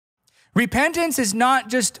Repentance is not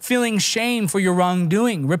just feeling shame for your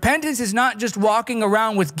wrongdoing. Repentance is not just walking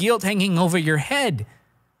around with guilt hanging over your head.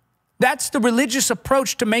 That's the religious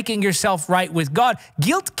approach to making yourself right with God.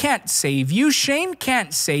 Guilt can't save you. Shame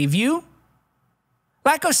can't save you.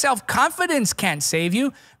 Lack of self-confidence can't save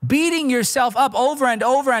you. Beating yourself up over and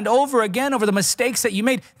over and over again over the mistakes that you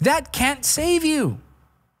made, that can't save you.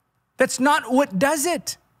 That's not what does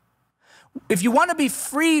it. If you want to be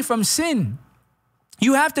free from sin,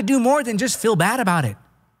 you have to do more than just feel bad about it.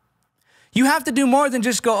 You have to do more than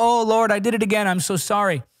just go, oh, Lord, I did it again. I'm so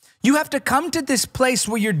sorry. You have to come to this place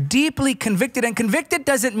where you're deeply convicted. And convicted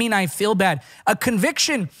doesn't mean I feel bad. A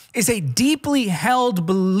conviction is a deeply held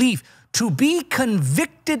belief. To be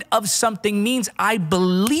convicted of something means I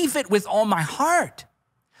believe it with all my heart.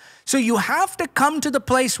 So you have to come to the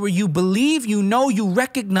place where you believe, you know, you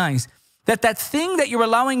recognize that that thing that you're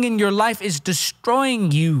allowing in your life is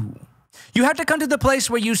destroying you. You have to come to the place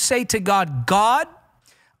where you say to God, God,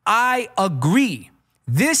 I agree.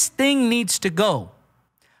 This thing needs to go.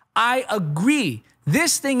 I agree.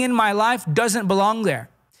 This thing in my life doesn't belong there.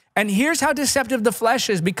 And here's how deceptive the flesh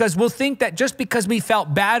is, because we'll think that just because we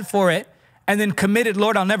felt bad for it and then committed,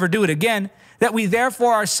 Lord, I'll never do it again, that we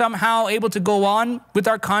therefore are somehow able to go on with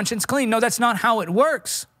our conscience clean. No, that's not how it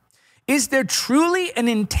works. Is there truly an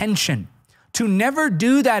intention to never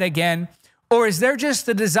do that again, or is there just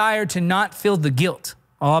the desire to not feel the guilt?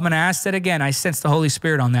 Oh, I'm going to ask that again. I sense the Holy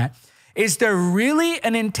Spirit on that. Is there really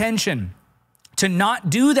an intention to not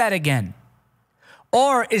do that again?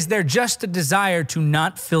 Or is there just a desire to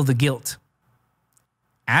not feel the guilt?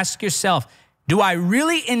 Ask yourself, do I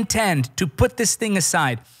really intend to put this thing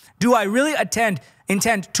aside? Do I really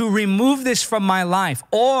intend to remove this from my life?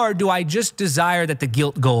 Or do I just desire that the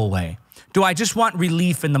guilt go away? Do I just want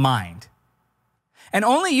relief in the mind? And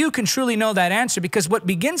only you can truly know that answer, because what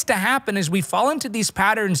begins to happen is we fall into these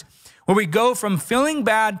patterns where we go from feeling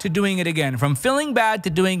bad to doing it again, from feeling bad to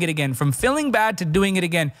doing it again, from feeling bad to doing it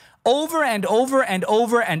again, over and over and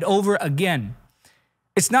over and over again.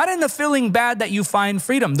 It's not in the feeling bad that you find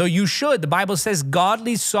freedom, though you should. The Bible says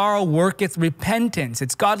godly sorrow worketh repentance.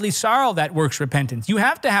 It's godly sorrow that works repentance. You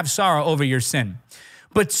have to have sorrow over your sin.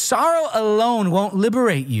 But sorrow alone won't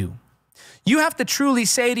liberate you. You have to truly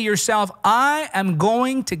say to yourself, I am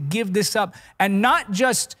going to give this up, and not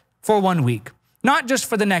just for 1 week, not just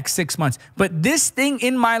for the next 6 months, but this thing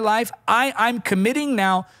in my life, I'm committing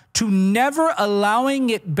now to never allowing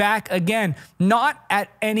it back again, not at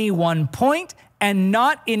any one point and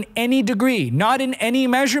not in any degree, not in any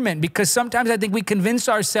measurement, because sometimes I think we convince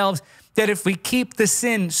ourselves that if we keep the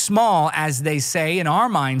sin small, as they say, in our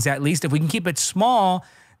minds at least, if we can keep it small,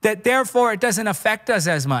 that therefore it doesn't affect us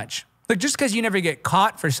as much. Look, just because you never get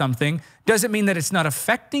caught for something doesn't mean that it's not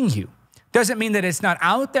affecting you. Doesn't mean that it's not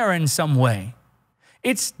out there in some way.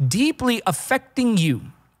 It's deeply affecting you.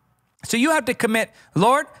 So you have to commit,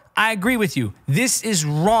 Lord, I agree with you. This is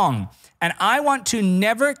wrong. And I want to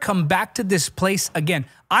never come back to this place again.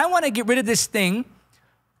 I want to get rid of this thing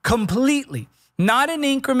completely. Not in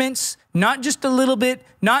increments, not just a little bit,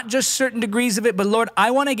 not just certain degrees of it, but Lord,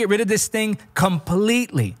 I want to get rid of this thing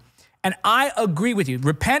completely. And I agree with you.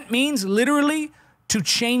 Repent means literally to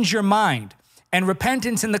change your mind. And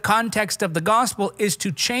repentance in the context of the gospel is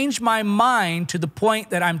to change my mind to the point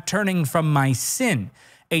that I'm turning from my sin.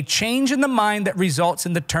 A change in the mind that results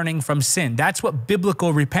in the turning from sin. That's what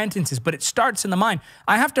biblical repentance is, but it starts in the mind.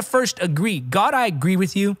 I have to first agree. God, I agree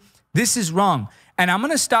with you. This is wrong. And I'm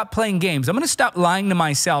going to stop playing games. I'm going to stop lying to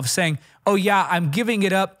myself saying, oh yeah, I'm giving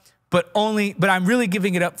it up, but I'm really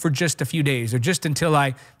giving it up for just a few days or just until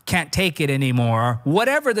I can't take it anymore.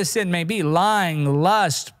 Whatever the sin may be, lying,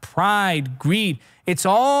 lust, pride, greed, it's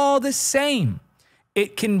all the same.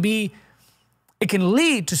 It can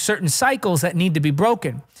lead to certain cycles that need to be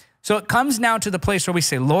broken. So it comes now to the place where we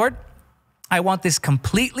say, Lord, I want this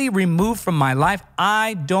completely removed from my life.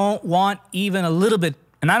 I don't want even a little bit,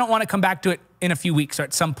 and I don't want to come back to it in a few weeks or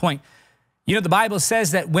at some point. You know, the Bible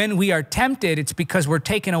says that when we are tempted, it's because we're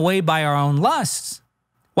taken away by our own lusts.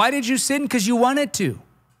 Why did you sin? Because you wanted to.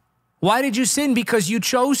 Why did you sin? Because you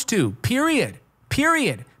chose to. Period.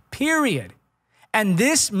 Period. Period. And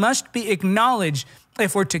this must be acknowledged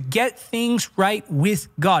if we're to get things right with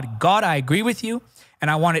God. God, I agree with you, and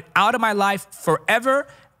I want it out of my life forever,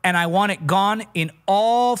 and I want it gone in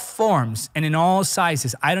all forms and in all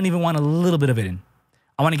sizes. I don't even want a little bit of it in.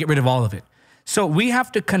 I want to get rid of all of it. So we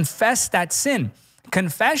have to confess that sin.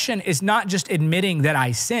 Confession is not just admitting that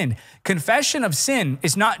I sinned. Confession of sin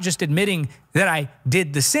is not just admitting that I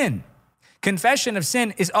did the sin. Confession of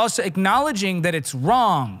sin is also acknowledging that it's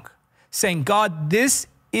wrong. Saying, God, this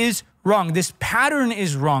is wrong. This pattern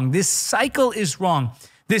is wrong. This cycle is wrong.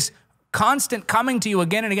 This constant coming to you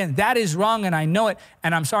again and again, that is wrong and I know it,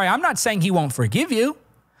 and I'm sorry. I'm not saying he won't forgive you.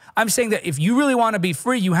 I'm saying that if you really want to be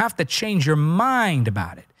free, you have to change your mind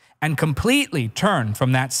about it and completely turn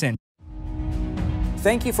from that sin.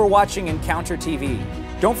 Thank you for watching Encounter TV.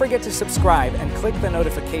 Don't forget to subscribe and click the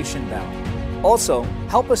notification bell. Also,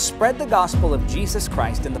 help us spread the gospel of Jesus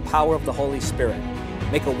Christ in the power of the Holy Spirit.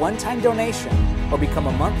 Make a one-time donation or become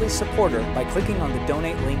a monthly supporter by clicking on the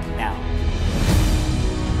donate link now.